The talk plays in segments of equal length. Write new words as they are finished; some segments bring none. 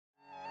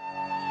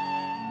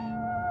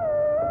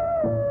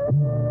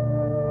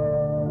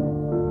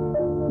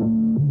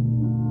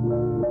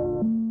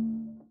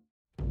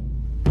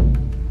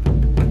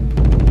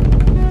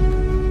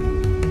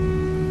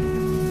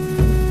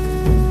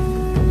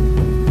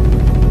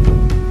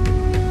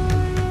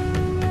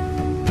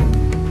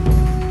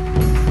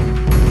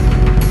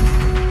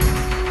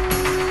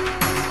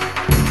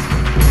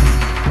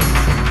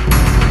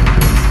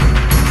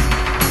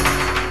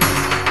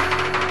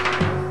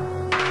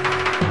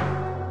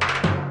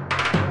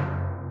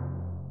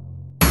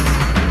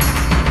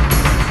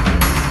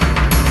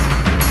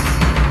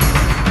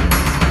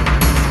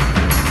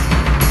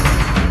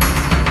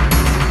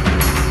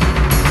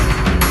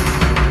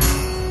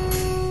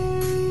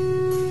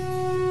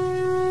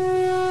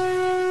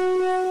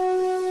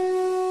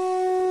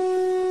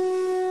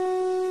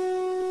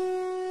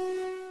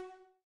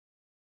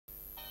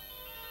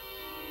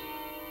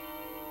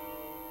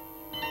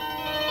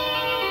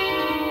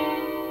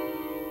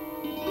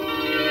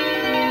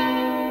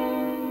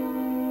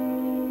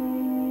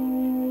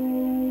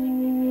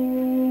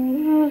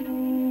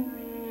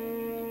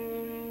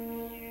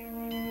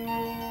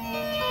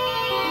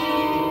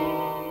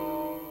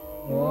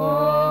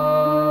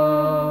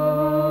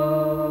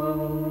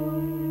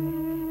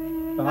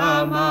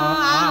tama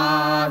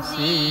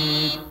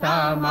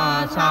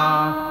tamasa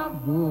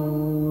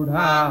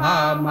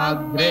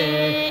gudhamagre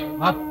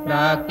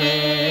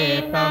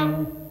apraketam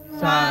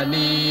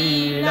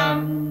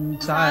salilam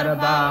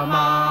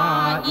sarvama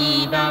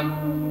idam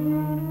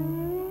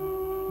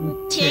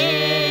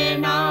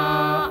chena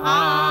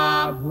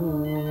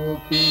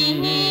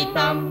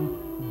abhupitam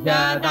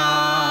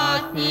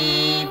jadasi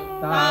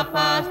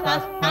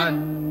tapasasthan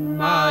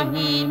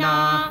mahina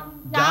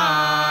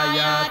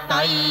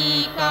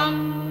jayataikam.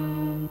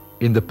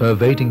 In the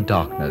pervading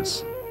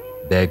darkness,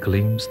 there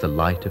gleams the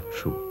light of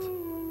truth.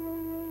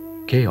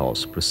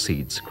 Chaos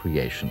precedes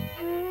creation.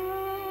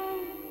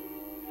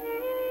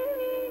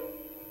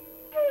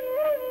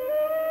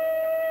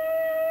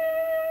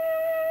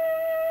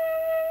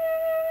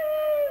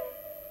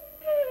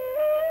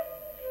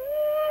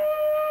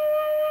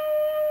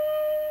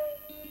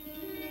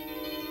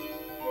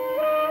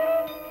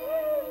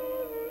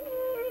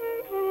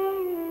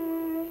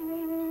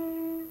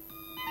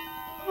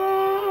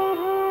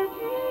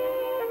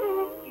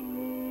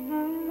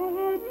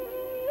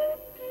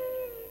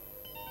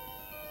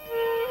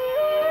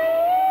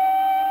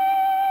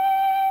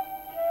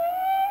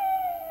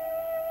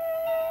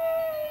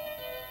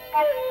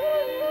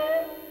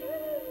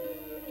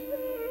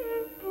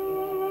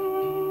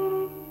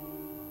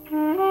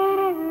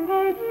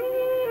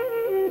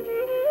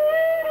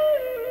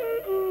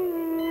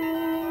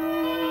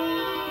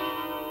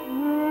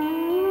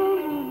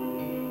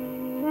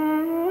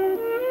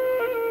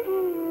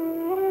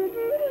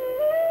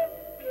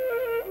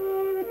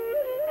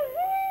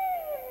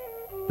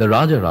 The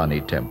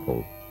Rajarani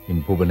temple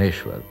in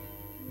Bhubaneswar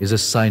is a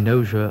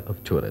cynosure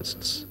of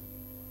tourists.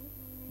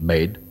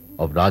 Made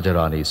of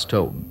Rajarani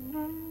stone,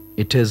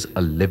 it is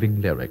a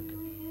living lyric,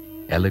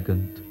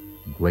 elegant,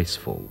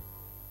 graceful,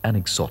 and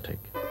exotic.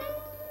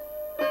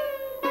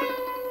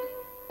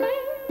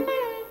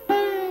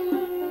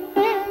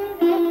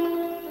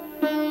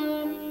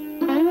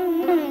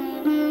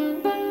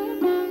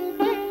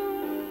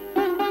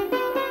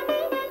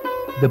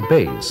 The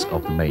base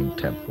of the main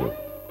temple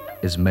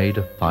is made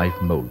of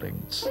 5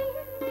 moldings.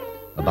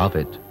 Above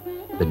it,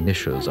 the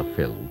niches are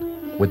filled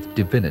with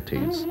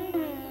divinities,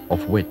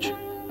 of which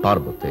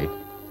Parvati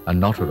and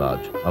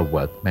Nataraj are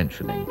worth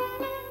mentioning.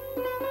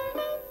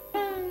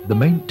 The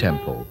main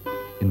temple,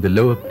 in the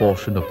lower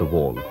portion of the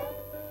wall,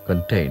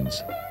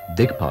 contains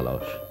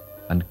Digpalas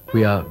and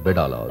Quia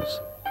Vedalas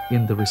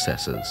in the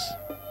recesses.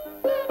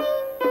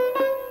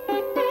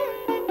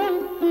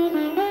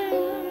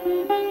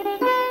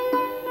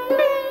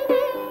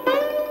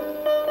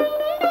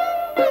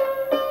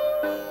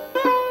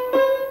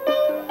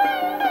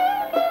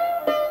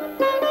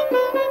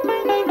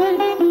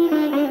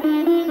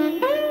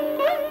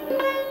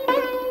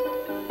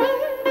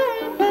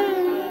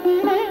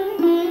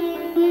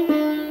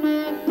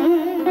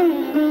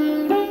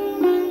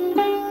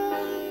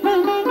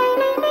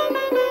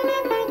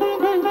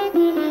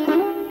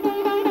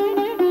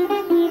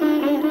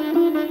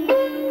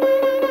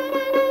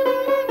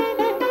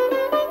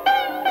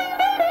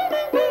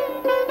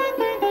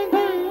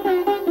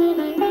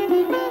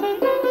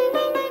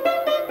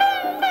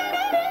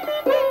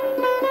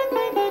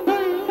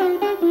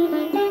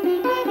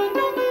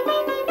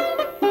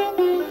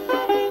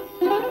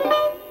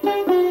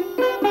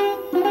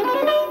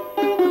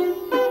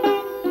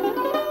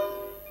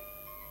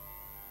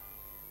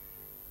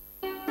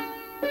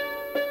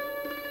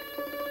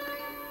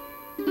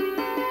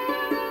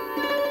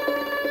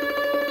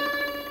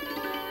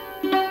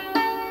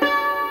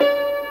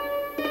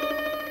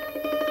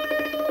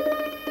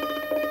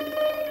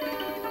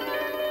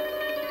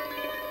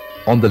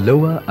 On the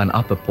lower and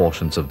upper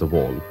portions of the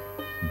wall,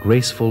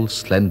 graceful,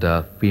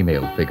 slender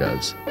female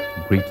figures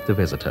greet the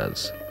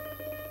visitors.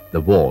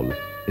 The wall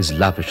is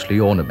lavishly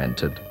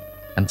ornamented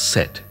and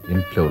set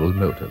in floral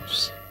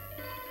motifs.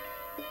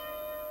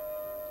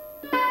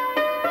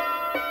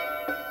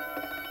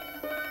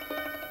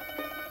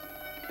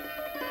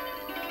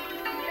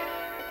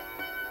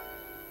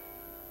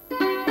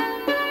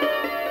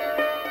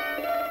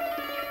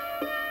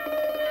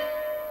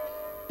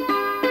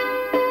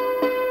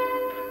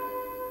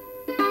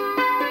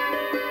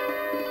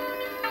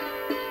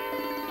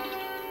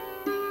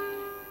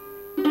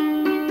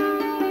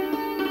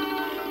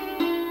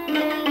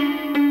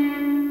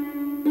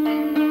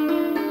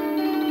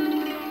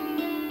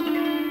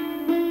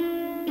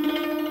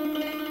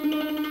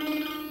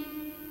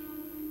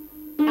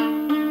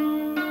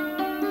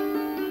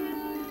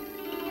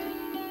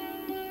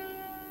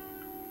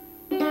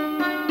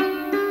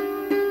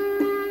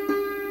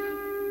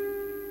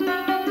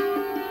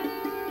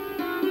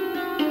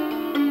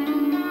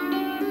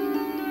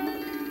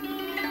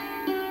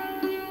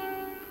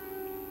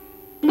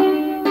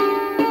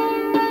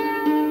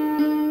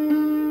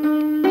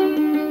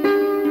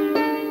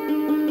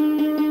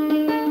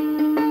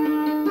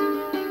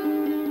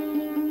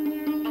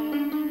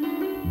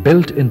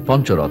 Built in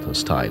Pancharatha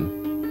style,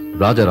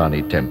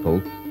 Rajarani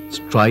Temple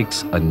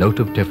strikes a note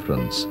of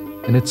difference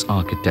in its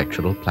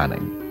architectural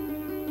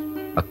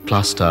planning. A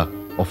cluster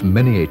of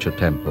miniature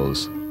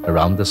temples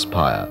around the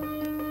spire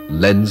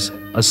lends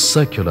a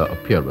circular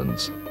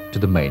appearance to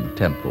the main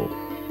temple.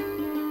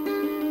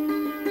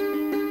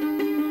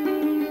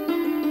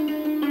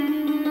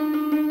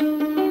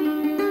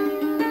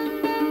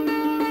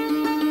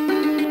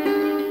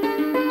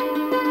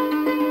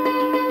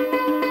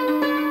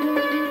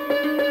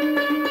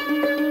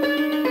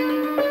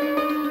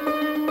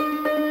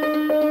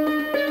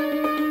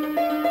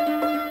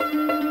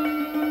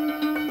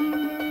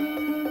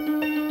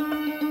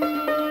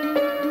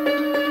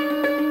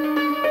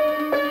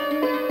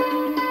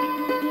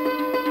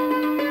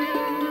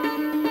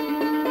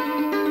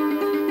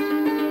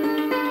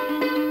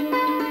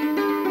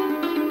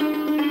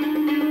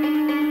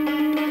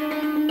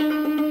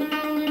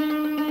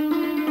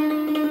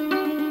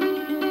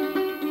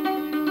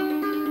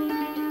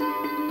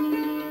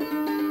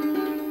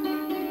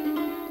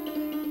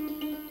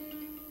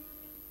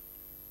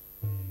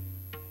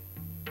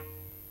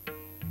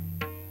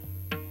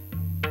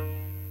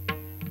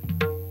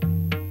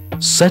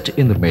 Set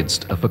in the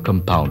midst of a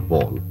compound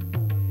wall,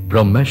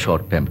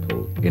 Brahmeshwar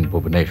temple in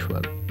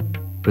Bhubaneswar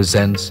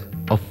presents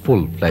a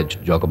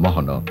full-fledged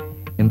Jagamohana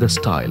in the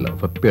style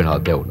of a Pirha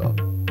Deula.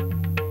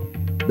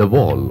 The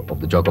wall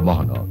of the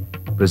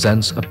Jagamohana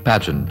presents a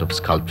pageant of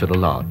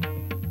sculptural art,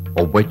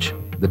 of which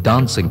the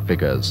dancing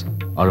figures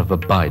are of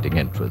abiding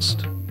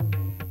interest.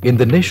 In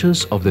the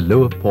niches of the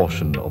lower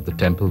portion of the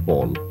temple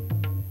wall,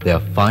 they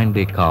are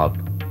finely carved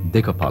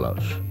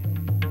Dikapalash.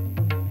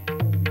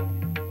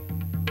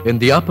 In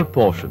the upper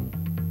portion,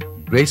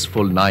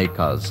 graceful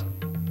Nayikas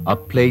are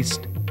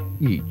placed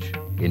each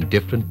in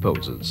different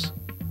poses.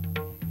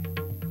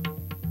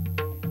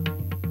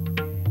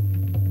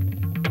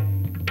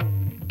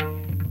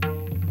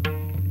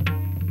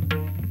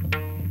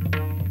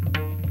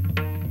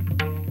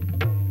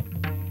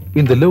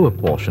 In the lower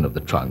portion of the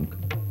trunk,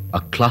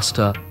 a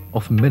cluster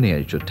of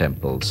miniature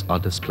temples are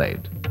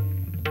displayed.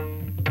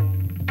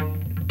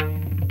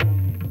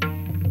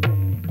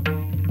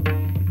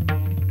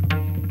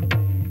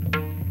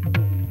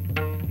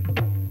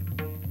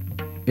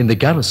 In the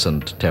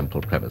garrisoned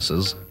temple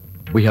premises,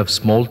 we have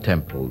small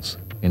temples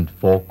in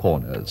 4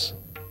 corners,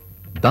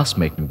 thus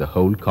making the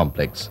whole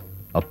complex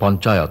a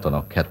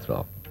Panchayatana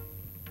Khetra.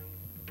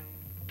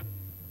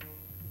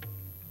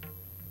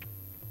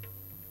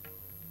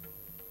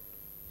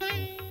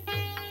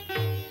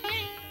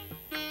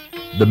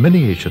 The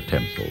miniature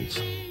temples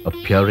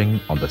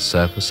appearing on the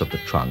surface of the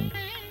trunk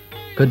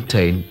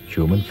contain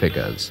human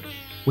figures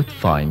with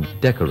fine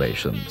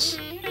decorations.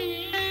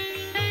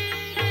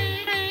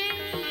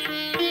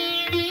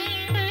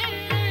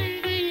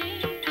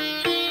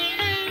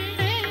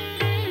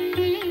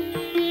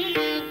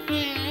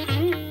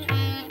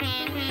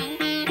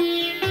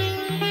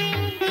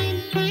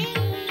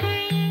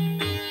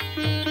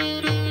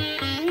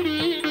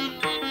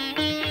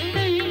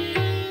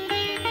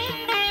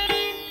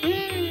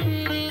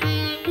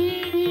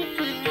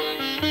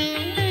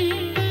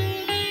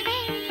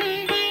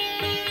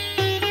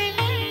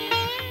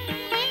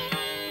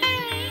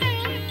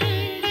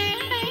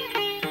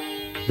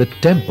 The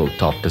temple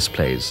top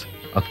displays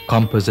a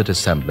composite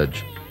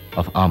assemblage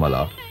of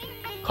Amala,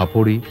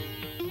 Khapuri,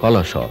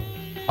 Kalasha,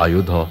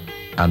 Ayudha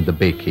and the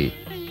Beki,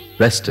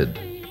 rested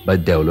by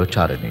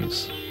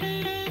Deulacharinis.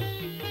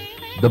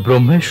 The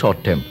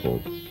Brahmeshwar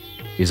temple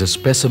is a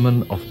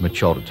specimen of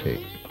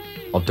maturity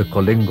of the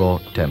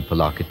Kalinga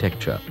temple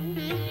architecture.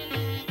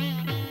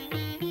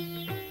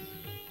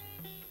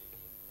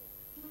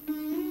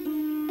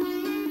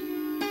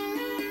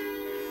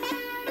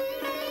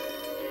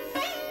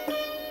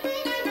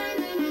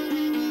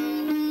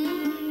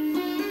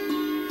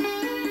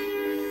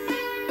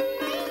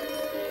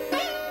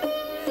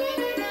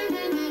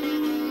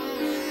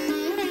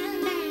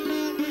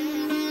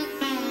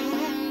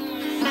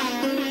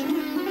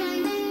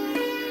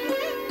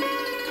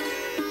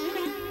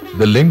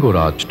 The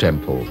Lingoraj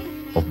temple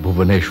of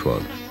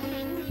Bhubaneswar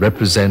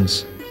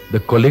represents the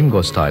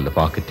Kalinga style of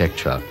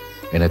architecture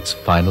in its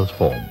final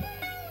form.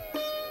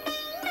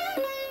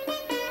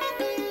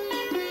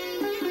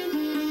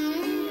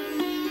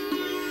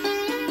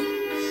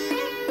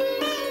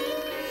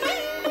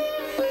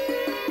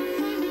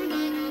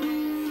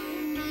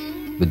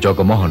 The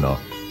Jagamohana,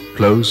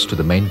 close to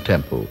the main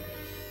temple,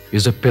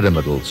 is a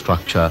pyramidal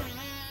structure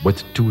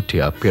with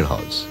 2-tier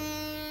pirhas.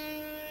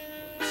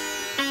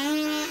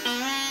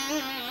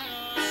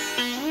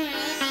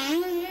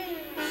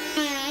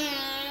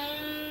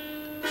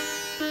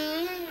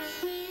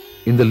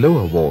 In the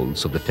lower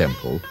walls of the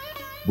temple,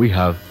 we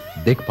have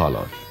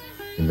Dikpalash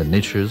in the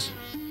niches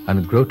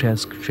and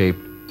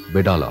grotesque-shaped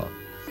Vidala.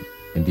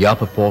 In the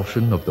upper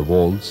portion of the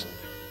walls,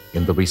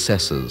 in the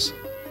recesses,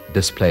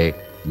 display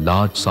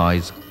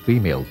large-size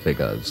female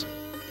figures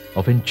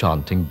of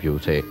enchanting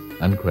beauty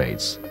and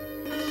grace.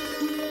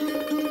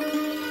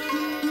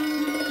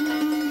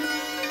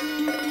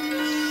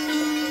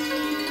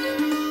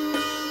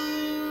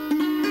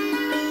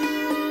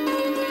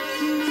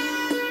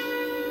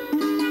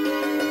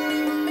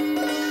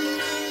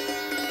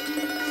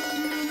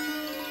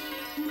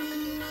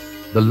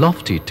 The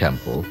lofty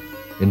temple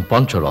in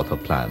Pancharatha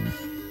plan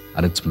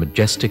and its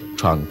majestic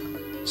trunk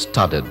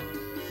studded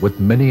with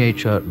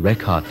miniature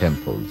Rekha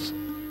temples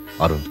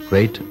are of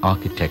great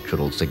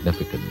architectural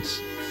significance.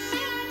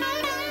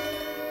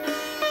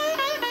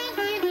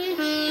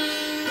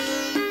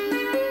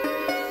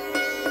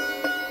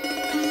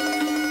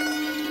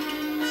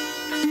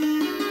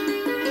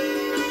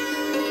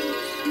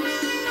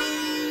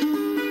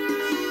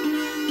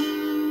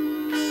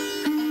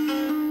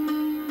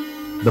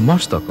 The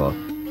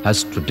Mastaka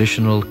has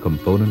traditional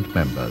component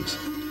members,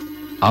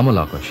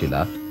 Amalaka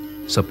Shila,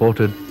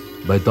 supported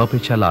by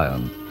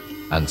Dopichalayan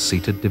and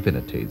seated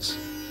divinities.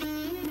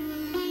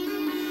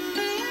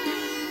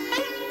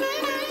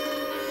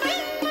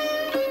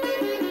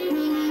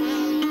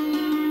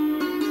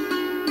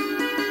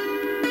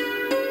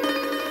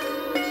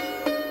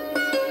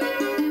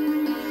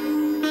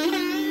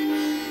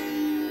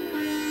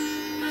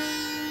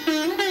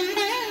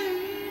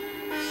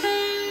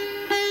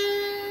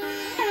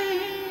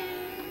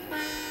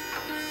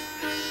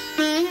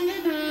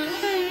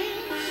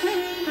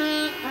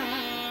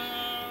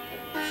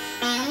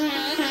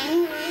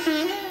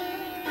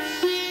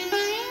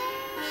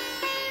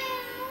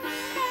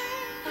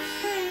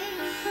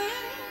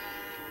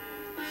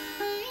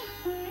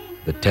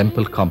 The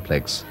temple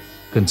complex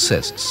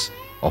consists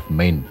of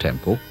main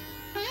temple,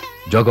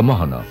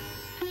 Jagamohana,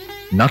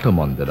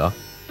 Natamandira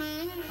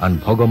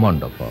and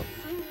Bhogamandapa.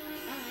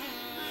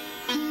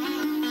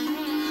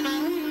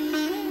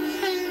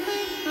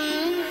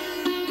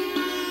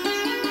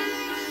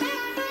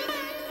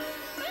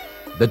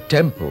 The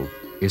temple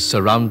is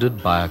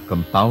surrounded by a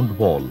compound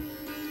wall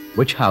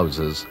which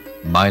houses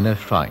minor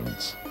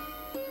shrines.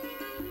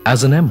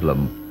 As an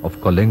emblem of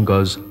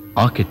Kalinga's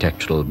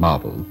architectural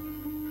marvel,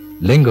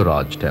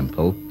 Lingaraj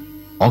temple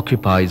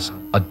occupies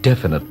a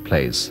definite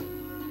place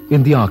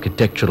in the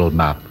architectural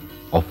map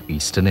of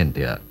Eastern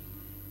India.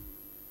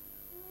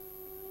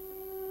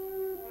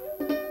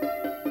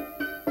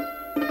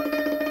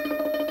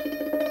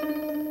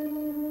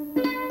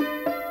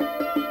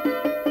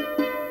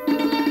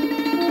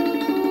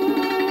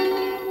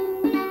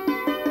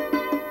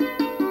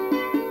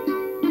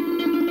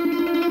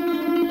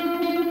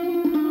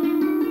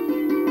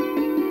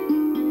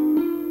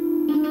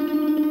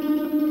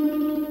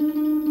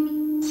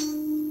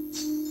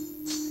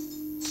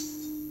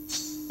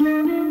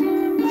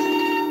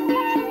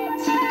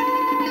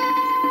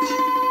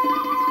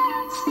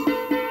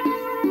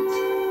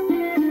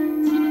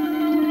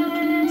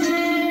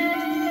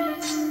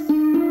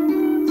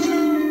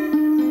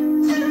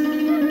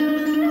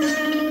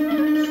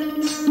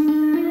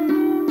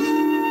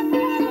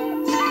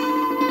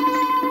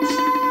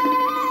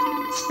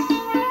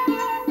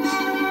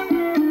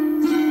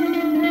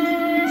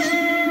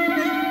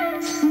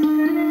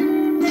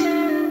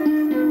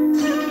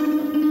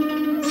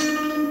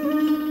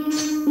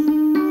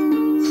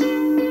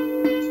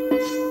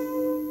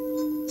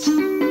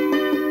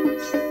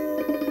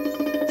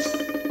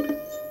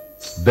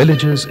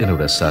 Villages in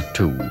Orissa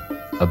too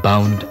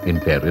abound in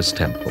various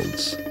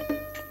temples.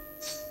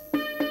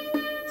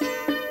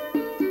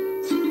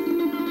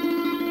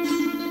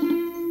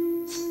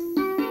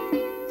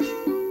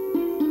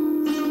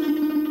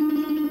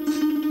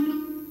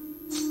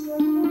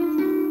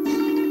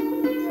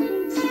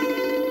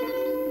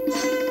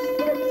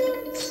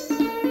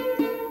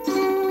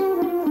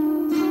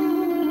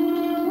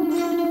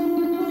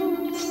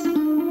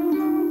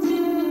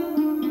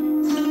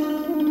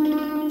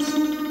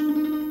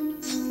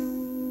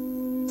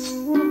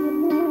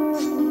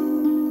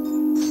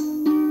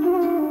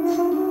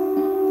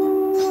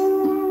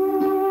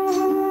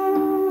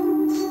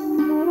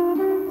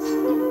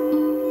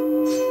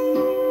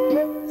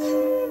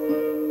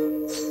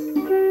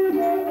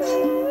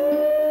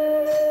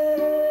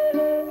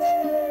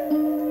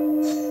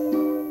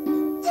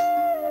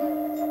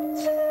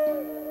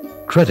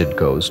 Credit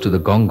goes to the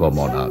Ganga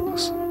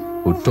monarchs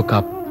who took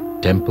up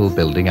temple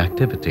building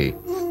activity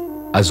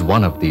as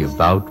one of the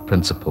avowed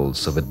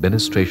principles of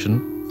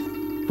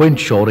administration for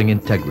ensuring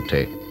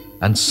integrity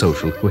and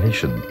social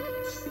cohesion.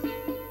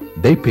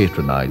 They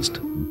patronized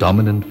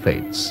dominant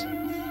faiths,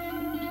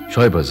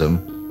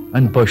 Shaivism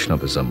and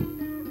Vaishnavism.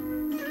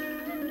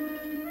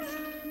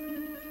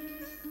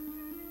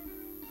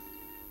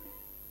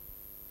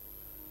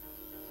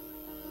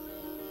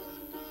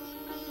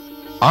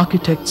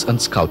 Architects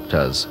and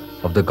sculptors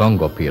of the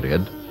Ganga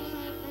period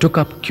took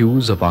up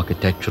cues of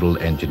architectural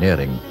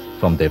engineering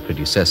from their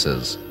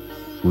predecessors,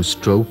 who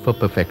strove for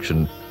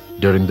perfection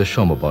during the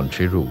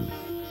Somavanshi rule.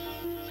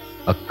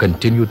 A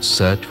continued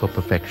search for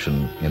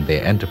perfection in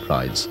their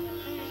enterprise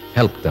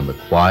helped them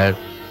acquire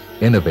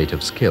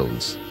innovative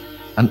skills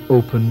and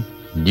open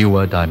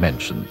newer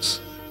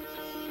dimensions.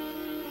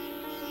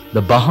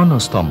 The Bahana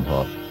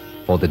Stambha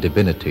for the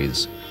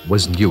divinities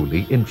was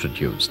newly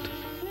introduced.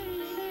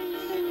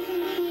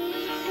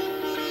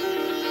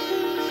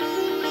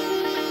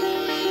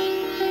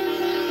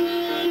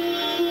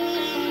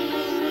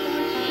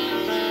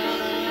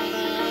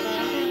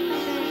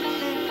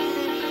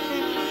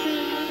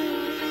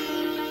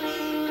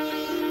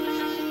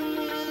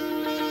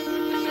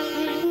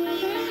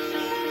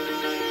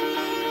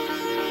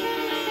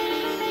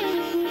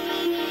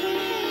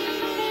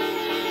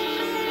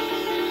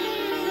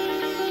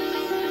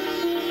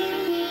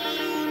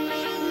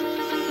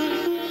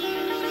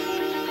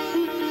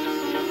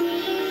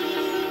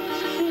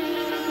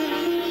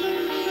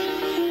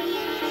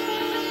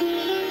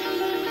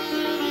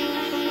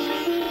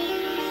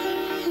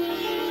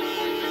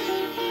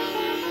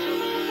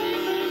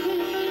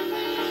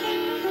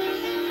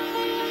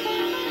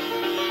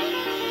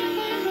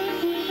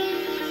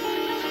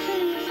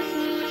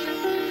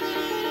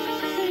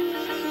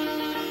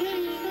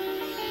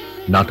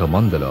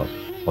 Natamandala,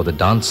 or the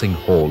dancing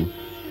hall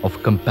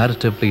of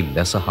comparatively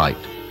lesser height,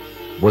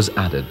 was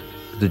added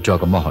to the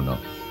Jagamohana.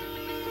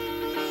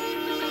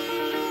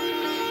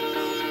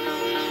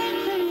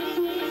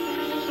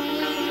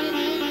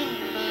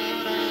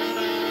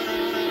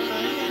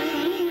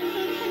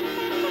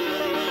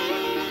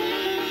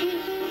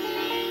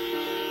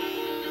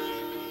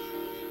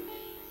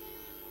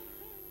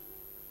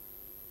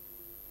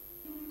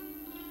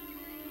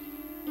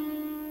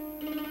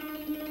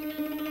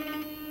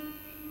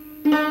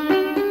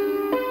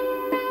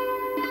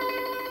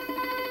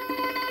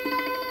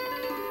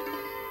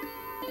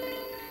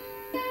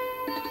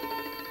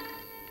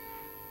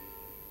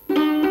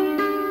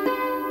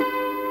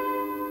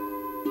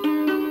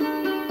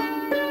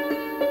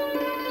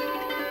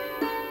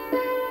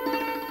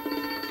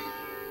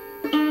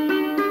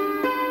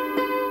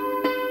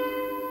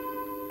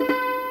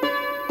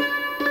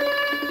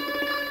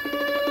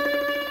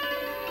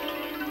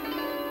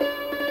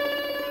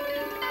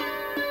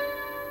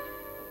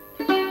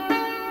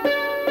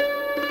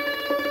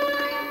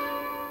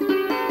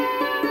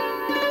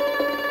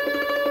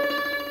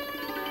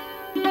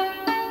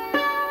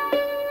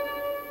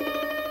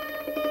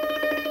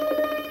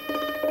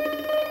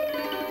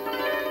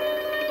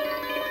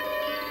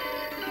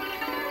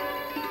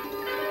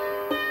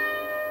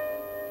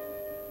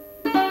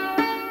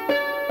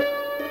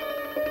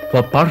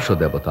 For Parsha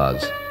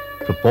Devatas,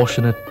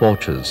 proportionate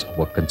porches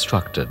were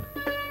constructed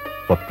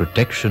for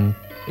protection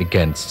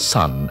against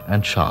sun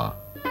and shower.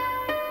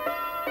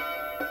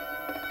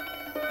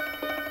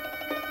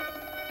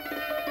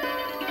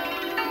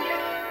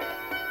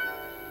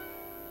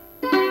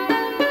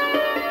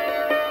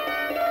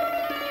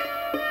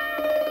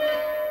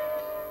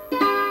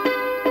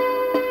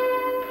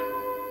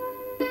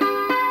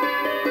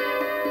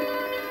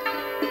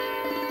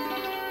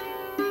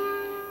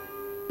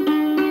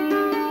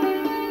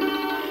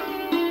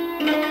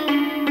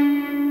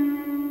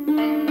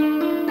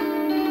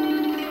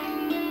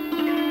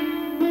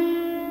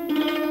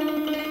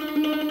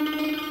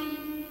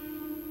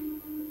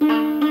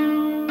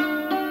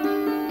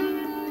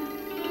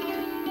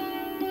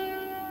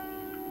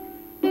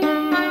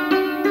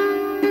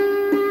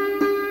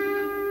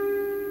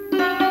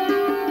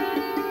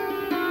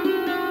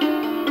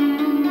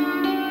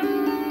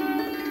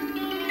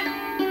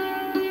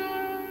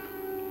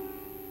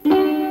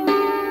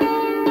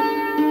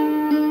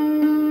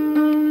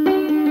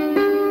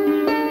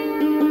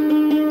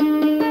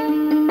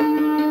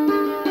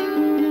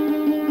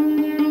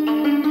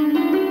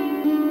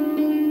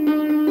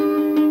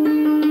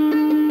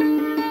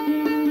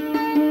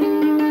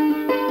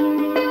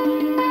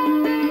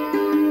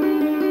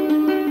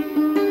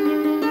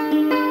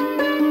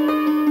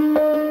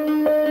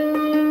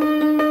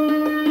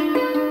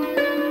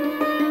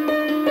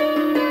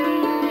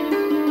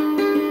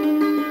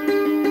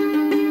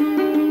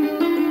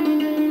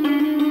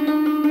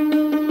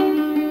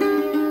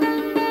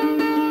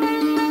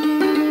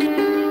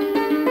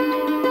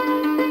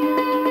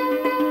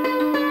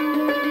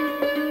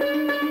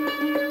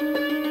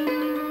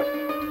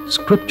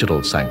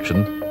 Scriptural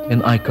sanction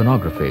in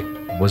iconography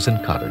was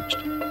encouraged.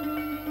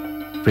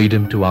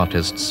 Freedom to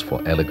artists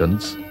for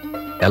elegance,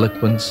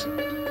 eloquence,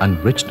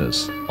 and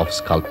richness of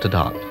sculpted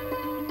art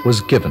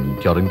was given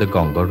during the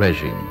Gonga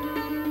regime.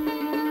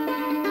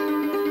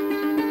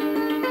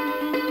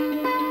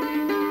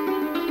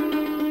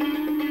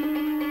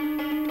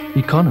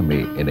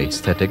 Economy in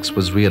aesthetics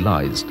was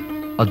realized,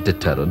 a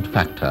deterrent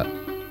factor,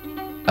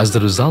 as the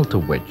result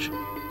of which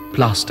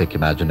plastic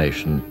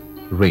imagination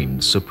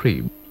reigned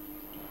supreme.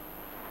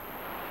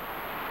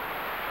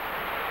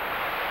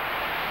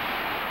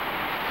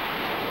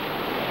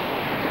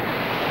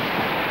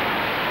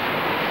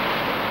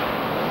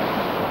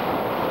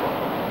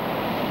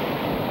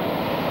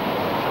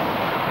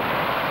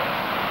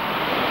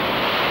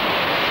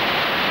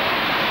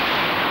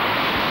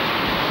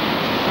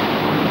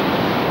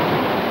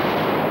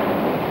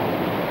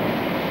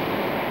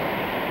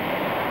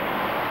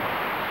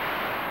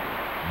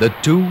 The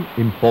two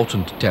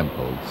important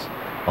temples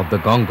of the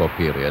Ganga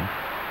period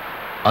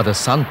are the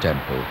Sun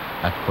Temple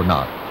at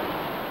Konark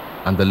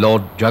and the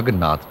Lord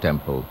Jagannath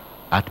Temple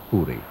at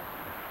Puri.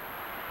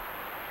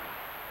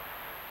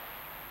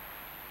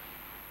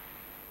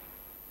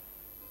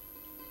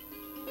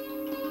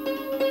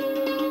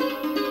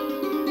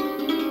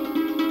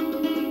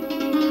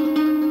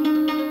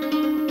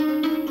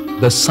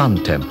 The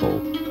Sun Temple,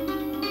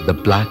 the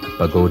Black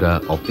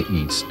Pagoda of the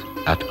East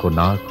at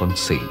Konark on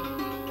Sea,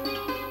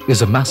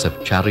 is a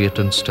massive chariot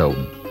in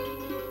stone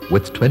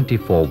with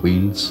 24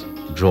 wheels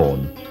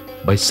drawn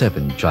by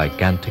 7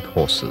 gigantic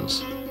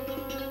horses.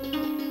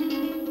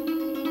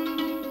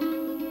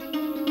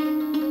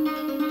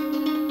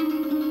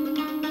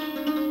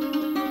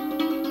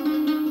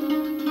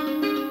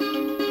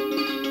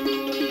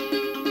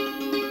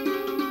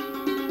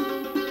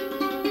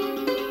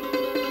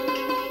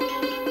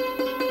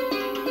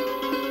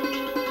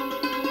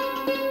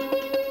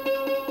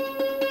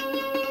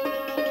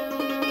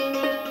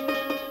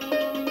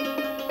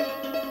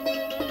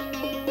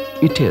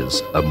 It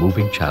is a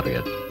moving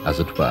chariot, as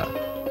it were,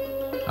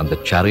 and the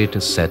chariot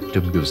is set to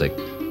music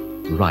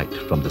right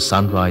from the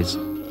sunrise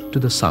to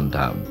the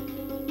sundown.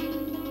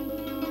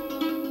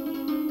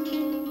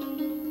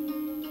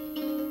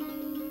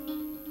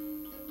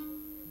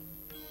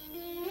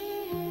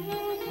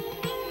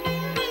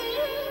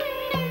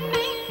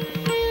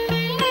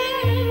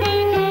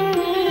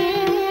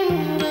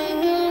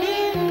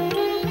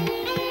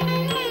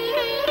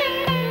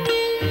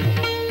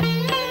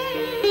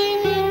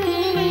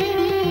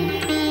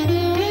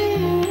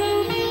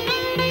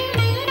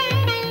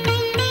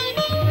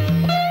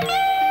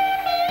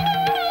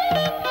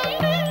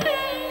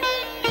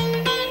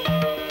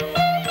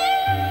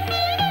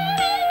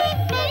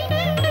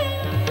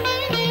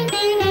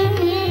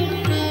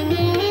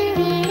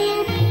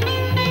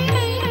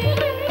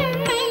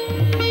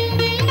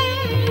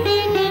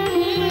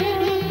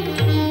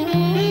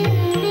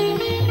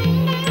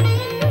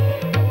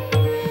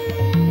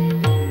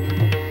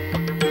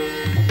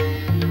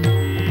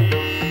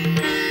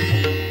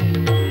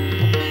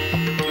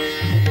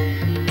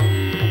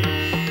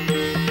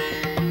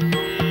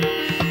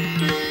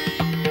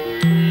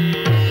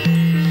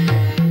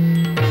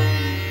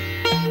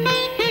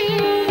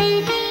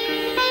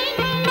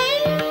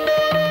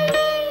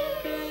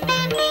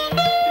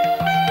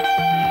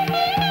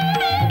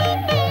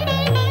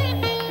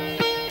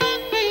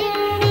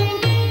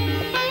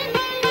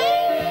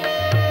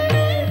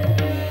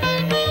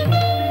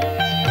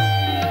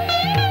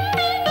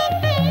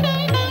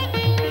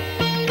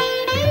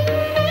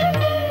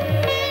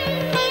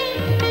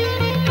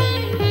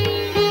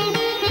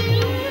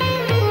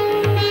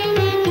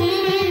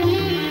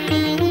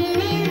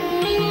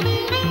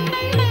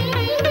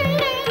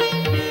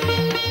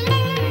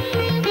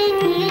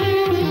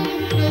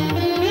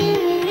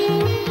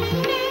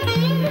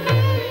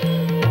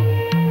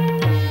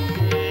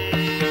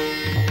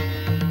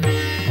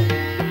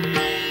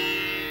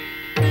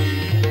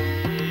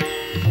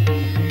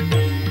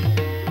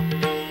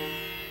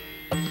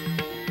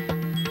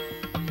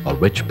 A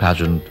rich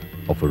pageant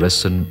of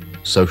Orissan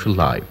social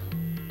life,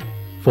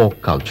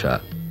 folk culture,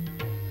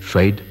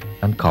 trade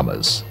and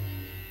commerce,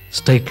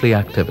 stately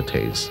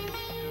activities,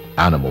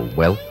 animal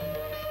wealth,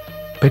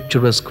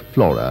 picturesque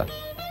flora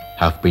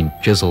have been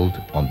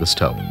chiseled on the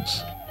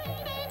stones.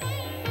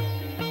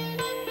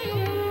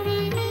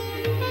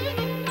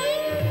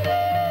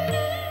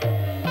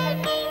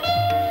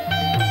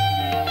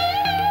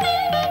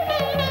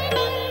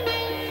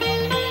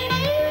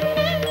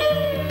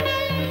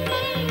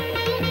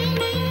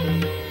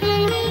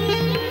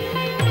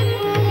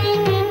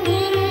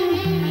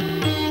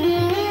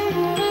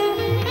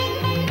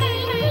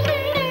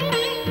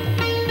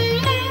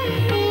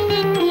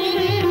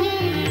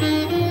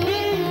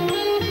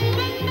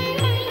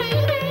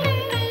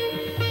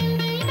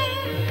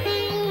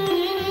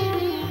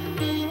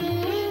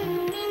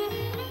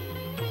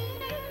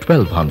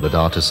 "1,200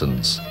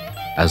 artisans,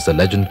 as the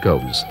legend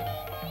goes,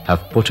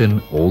 have put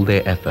in all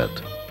their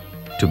effort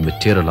to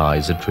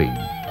materialize a dream.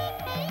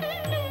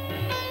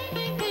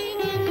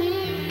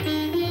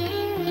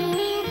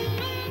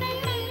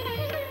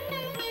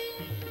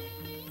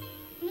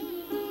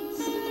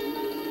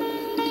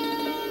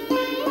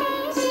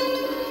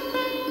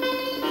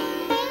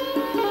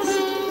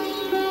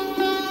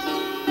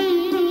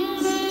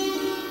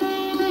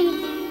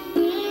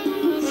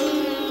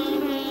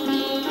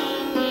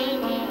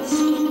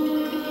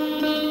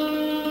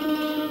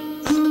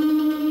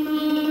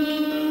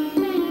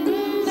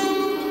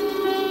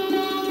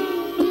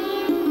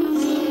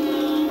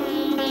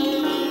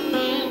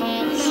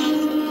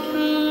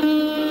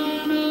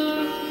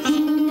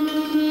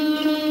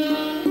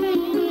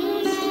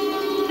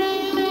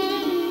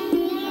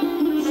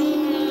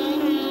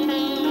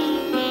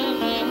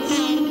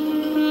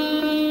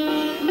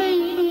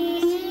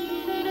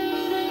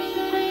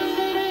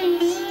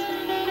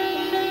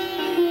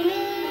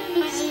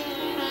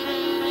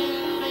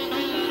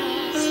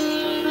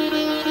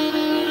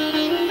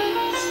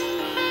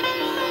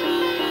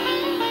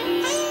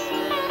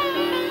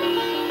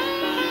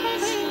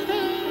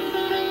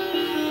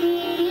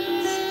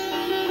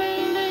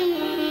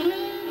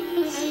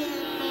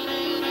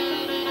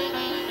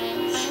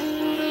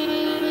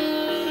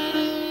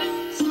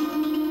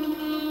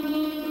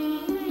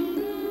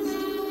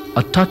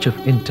 A touch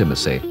of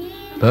intimacy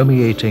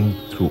permeating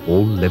through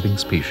all living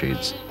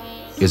species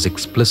is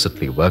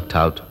explicitly worked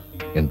out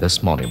in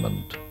this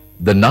monument.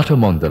 The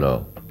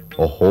Natamandala,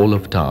 or Hall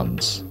of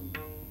Dance,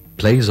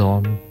 plays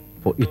on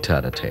for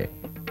eternity,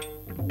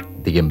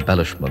 the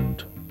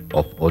embellishment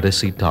of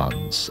Odissi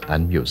dance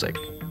and music.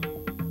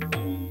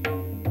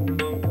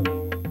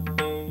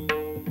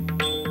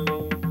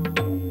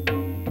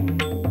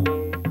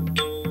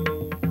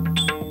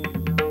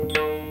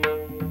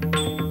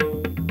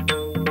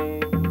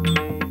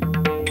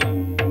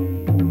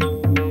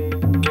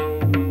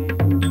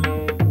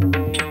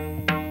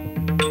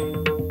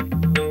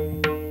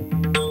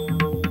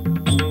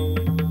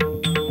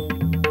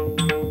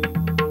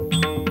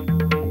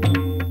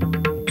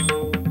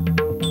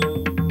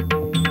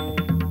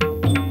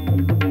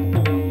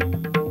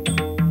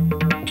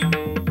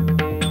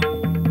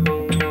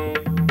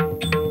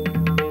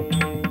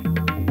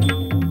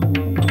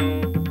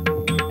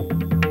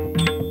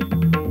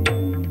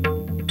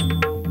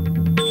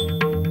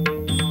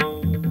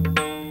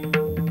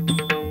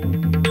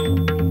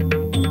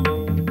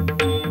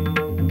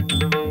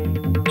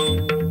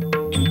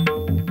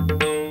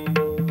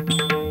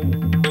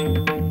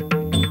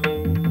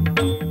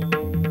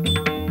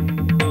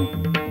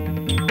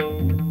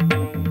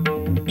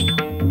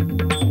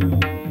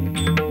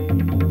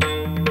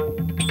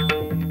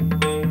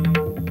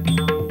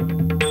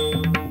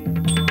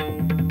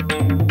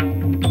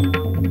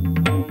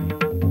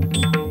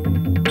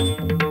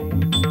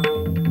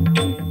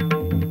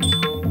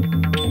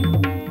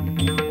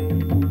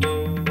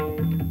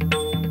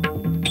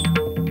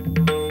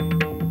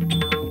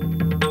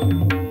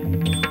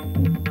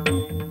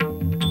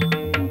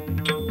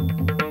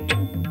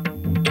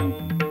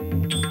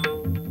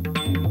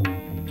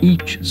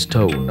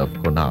 stone of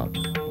Konark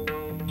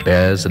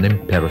bears an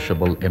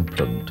imperishable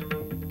imprint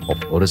of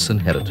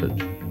Orissan heritage,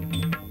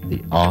 the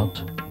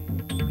art,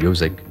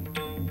 music,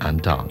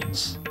 and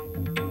dance.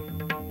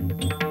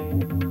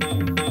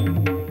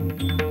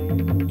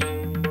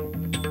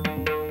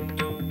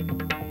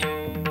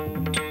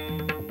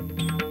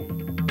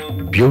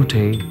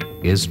 Beauty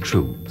is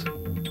truth,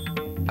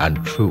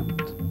 and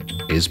truth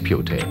is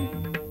beauty,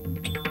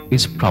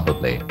 is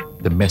probably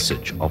the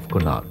message of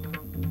Konark.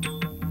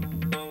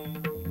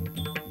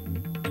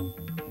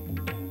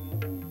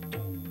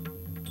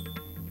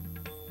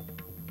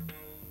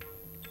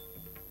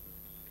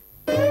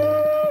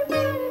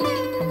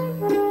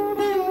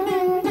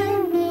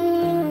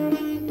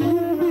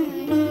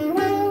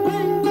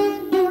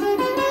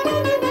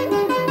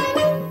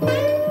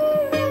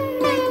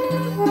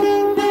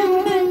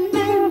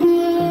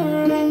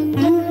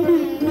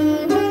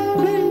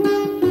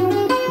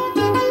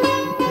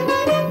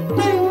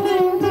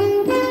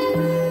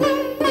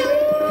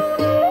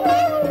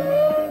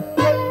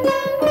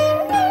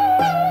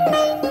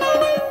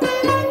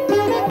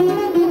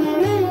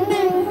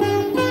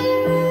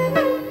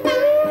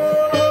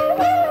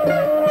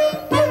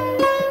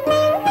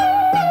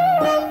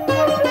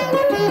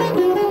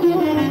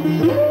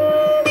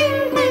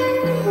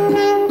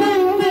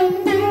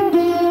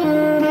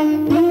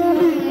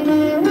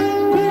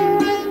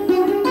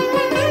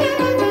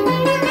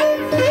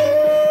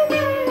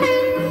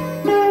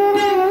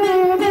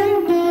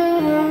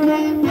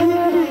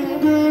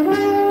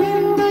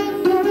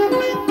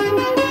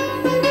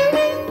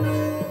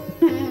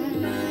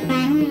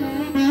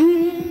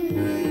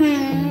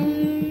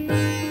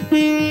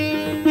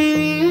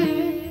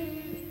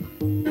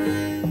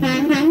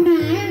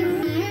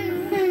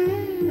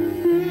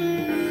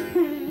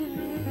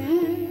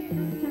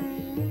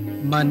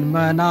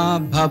 मन्मना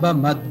भव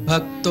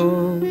मद्भक्तो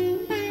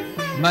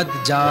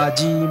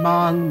मज्जाजी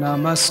मां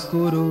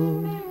नमस्कुरु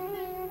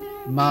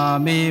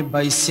मामे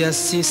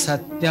वैश्यसि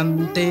सत्यं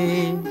ते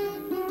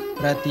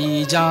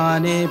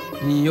प्रतिजाने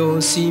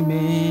प्रियोऽसि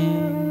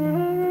मे।